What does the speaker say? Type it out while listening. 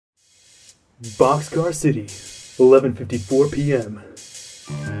Boxcar City, 11:54 p.m.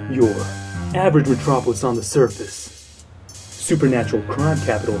 Your average metropolis on the surface. Supernatural crime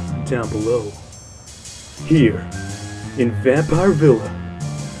capital down below. Here, in Vampire Villa,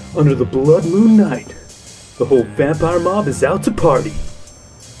 under the blood moon night, the whole vampire mob is out to party.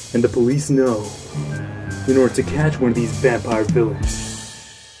 And the police know, in order to catch one of these vampire villains,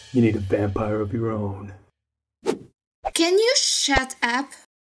 you need a vampire of your own. Can you shut up?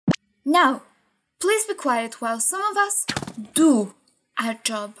 Now, please be quiet while some of us do our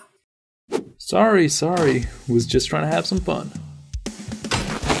job. Sorry. Was just trying to have some fun.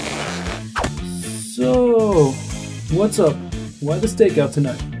 So, what's up? Why the stakeout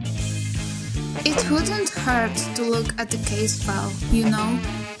tonight? It wouldn't hurt to look at the case file, you know?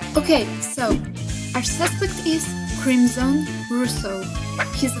 Okay, so, our suspect is Crimson Russo.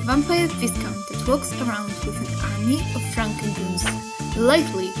 He's a vampire viscount that walks around with an army of Frankengoons.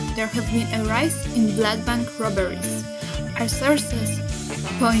 Lately, there have been a rise in blood bank robberies. Our sources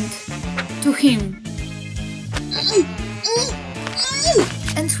point to him.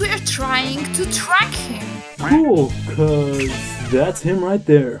 And we're trying to track him. Cool, cause that's him right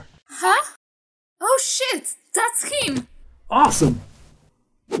there. Huh? Oh shit, that's him! Awesome!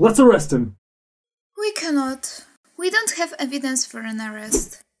 Let's arrest him. We cannot. We don't have evidence for an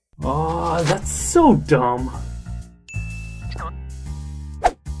arrest. Aw, that's so dumb.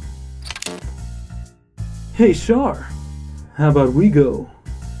 Hey, Shar. How about we go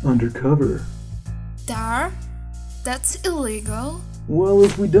undercover? Dar? That's illegal. Well,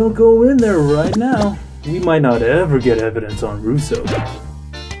 if we don't go in there right now, we might not ever get evidence on Russo.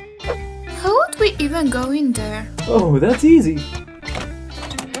 How would we even go in there? Oh, that's easy.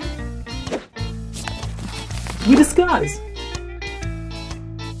 We disguise.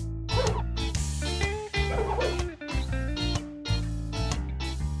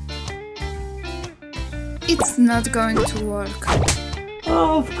 It's not going to work.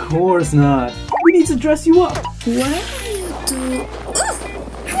 Of course not. We need to dress you up. Why are you two...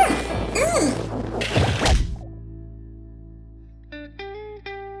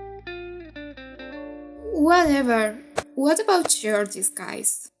 Whatever. What about your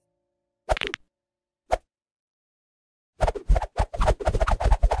disguise?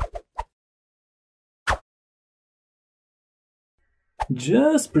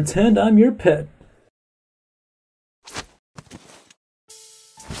 Just pretend I'm your pet.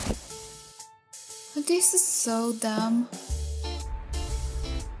 This is so dumb.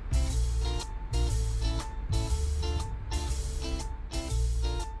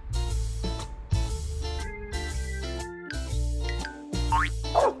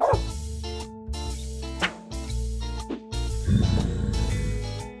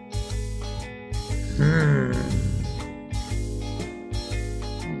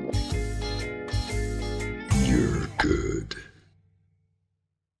 You're good.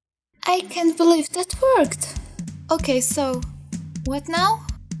 I can't believe that worked. Okay, so what now?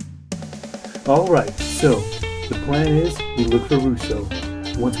 Alright, so the plan is we look for Russo.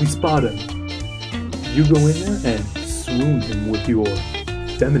 Once we spot him, you go in there and swoon him with your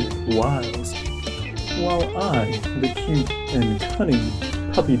feminine wiles, while I, the cute and cunning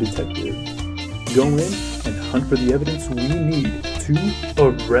puppy detective, go in and hunt for the evidence we need to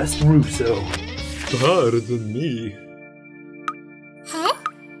arrest Russo. Pardon me. Huh?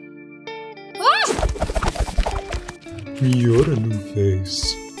 Ah! You're a new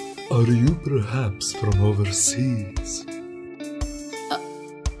face. Are you perhaps from overseas?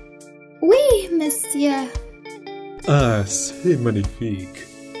 Oui, monsieur. Ah, c'est magnifique.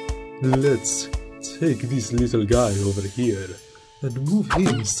 Let's take this little guy over here and move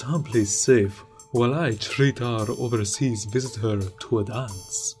him someplace safe while I treat our overseas visitor to a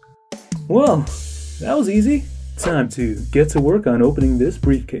dance. Well, that was easy. Time to get to work on opening this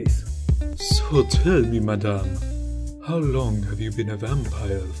briefcase. So tell me, madame, how long have you been a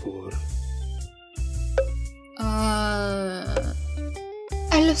vampire for?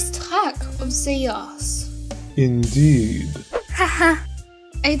 I lost track of the years. Indeed. Haha,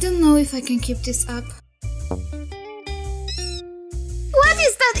 I don't know if I can keep this up. What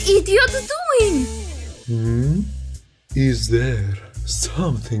is that idiot doing? Is there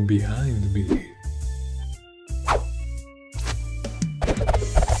something behind me?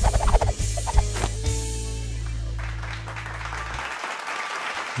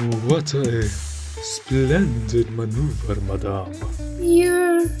 What a splendid maneuver, madame.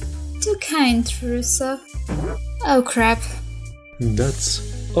 You're too kind, Russo. Oh crap. That's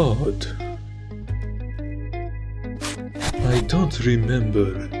odd. I don't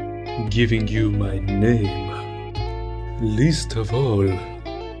remember giving you my name. Least of all,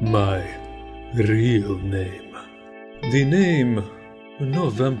 my real name. The name no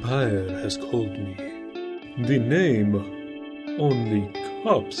vampire has called me. The name only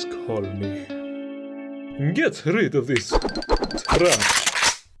cops call me. Get rid of this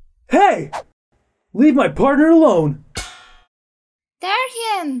trash. Hey! Leave my partner alone!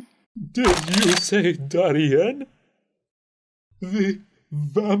 Darian! Did you say Darian? The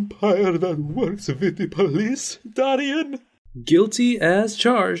vampire that works with the police, Darian? Guilty as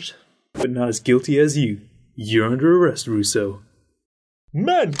charged, but not as guilty as you. You're under arrest, Russo.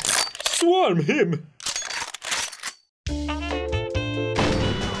 Men, swarm him!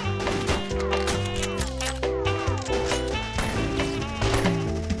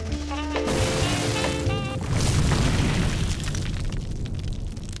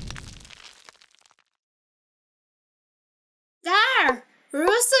 There!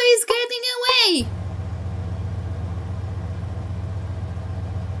 Russo is getting away!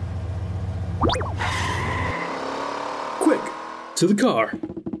 Quick, to the car.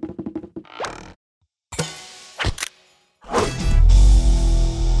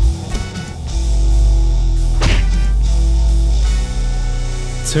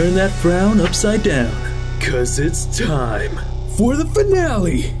 Turn that frown upside down, 'cause it's time for the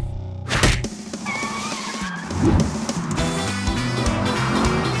finale!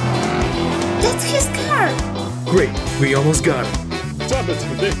 That's his car! Great, we almost got it. Damn it,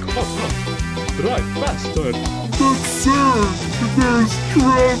 they caught up! Drive faster! But sir, there's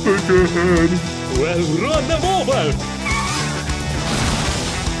traffic ahead. Well, run them over!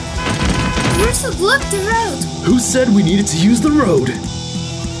 Russo blocked the road! Who said we needed to use the road?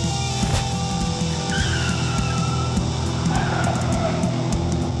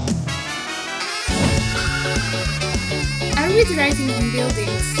 Are we driving on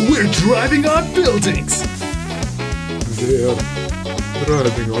buildings? We're driving on buildings! They are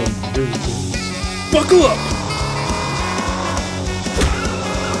driving on buildings. Buckle up!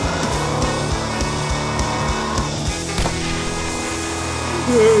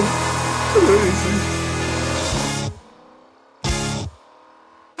 They're crazy.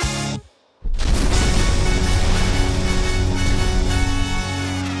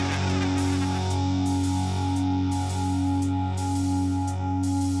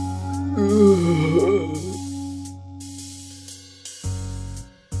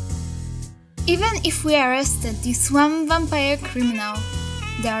 Even if we arrested this one vampire criminal,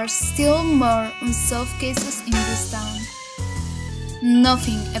 there are still more unsolved cases in this town.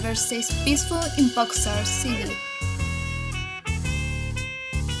 Nothing ever stays peaceful in Boxcar City.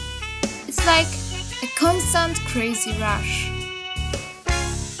 It's like a constant crazy rush.